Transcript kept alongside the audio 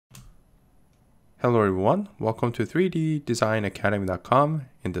Hello everyone, welcome to 3DDesignAcademy.com.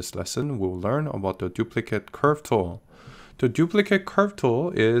 In this lesson, we'll learn about the duplicate curve tool. The duplicate curve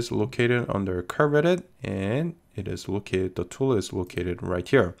tool is located under Curve Edit, and the tool is located right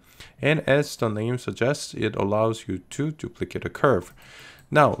here. And as the name suggests, it allows you to duplicate a curve.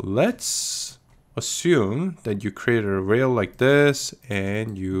 Now let's assume that you created a rail like this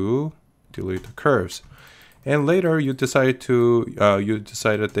and you delete the curves. And later you decided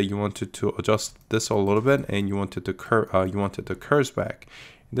that you wanted to adjust this a little bit and you wanted the curves back.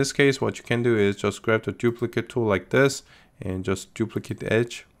 In this case, what you can do is just grab the duplicate tool like this and just duplicate the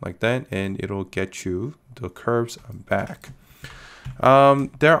edge like that, and it'll get you the curves back.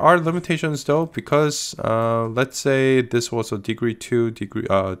 There are limitations though, because let's say this was a degree 2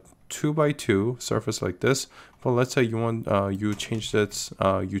 by 2 surface like this, but let's say you changed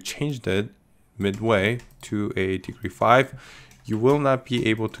it midway to a degree 5, you will not be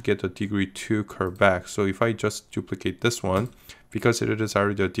able to get the degree 2 curve back. So if I just duplicate this one, because it is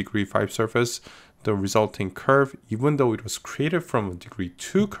already a degree 5 surface, the resulting curve, even though it was created from a degree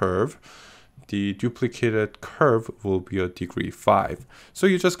 2 curve, the duplicated curve will be a degree 5. So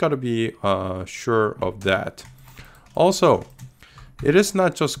you just got to be sure of that. Also, it is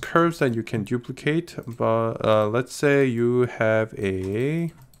not just curves that you can duplicate, but let's say you have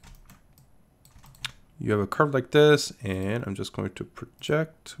a curve like this, and I'm just going to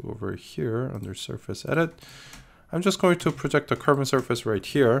project over here under surface edit. I'm just going to project a curved surface right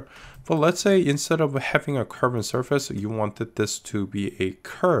here. But let's say instead of having a curved surface, you wanted this to be a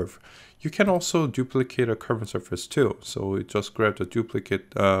curve. You can also duplicate a curved surface too. So we just grab the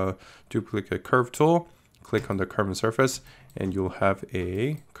duplicate curve tool, click on the curved surface, and you'll have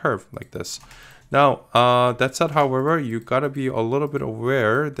a curve like this. Now, that said, however, you gotta be a little bit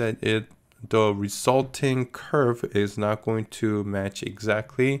aware that the resulting curve is not going to match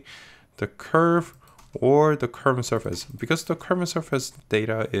exactly the curve or the curved surface, because the curved surface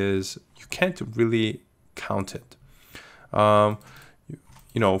data you can't really count it. For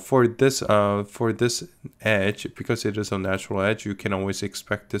this edge, because it is a natural edge, you can always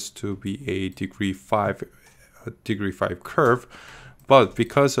expect this to be a degree 5 curve. But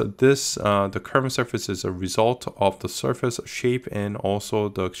because of this, the curved surface is a result of the surface shape and also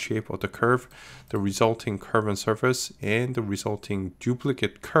the shape of the curve, the resulting curved surface and the resulting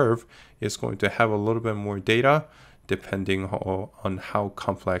duplicate curve is going to have a little bit more data depending on how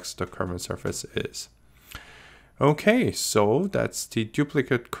complex the curved surface is. Okay, so that's the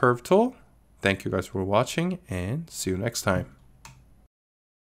duplicate curve tool. Thank you guys for watching, and see you next time.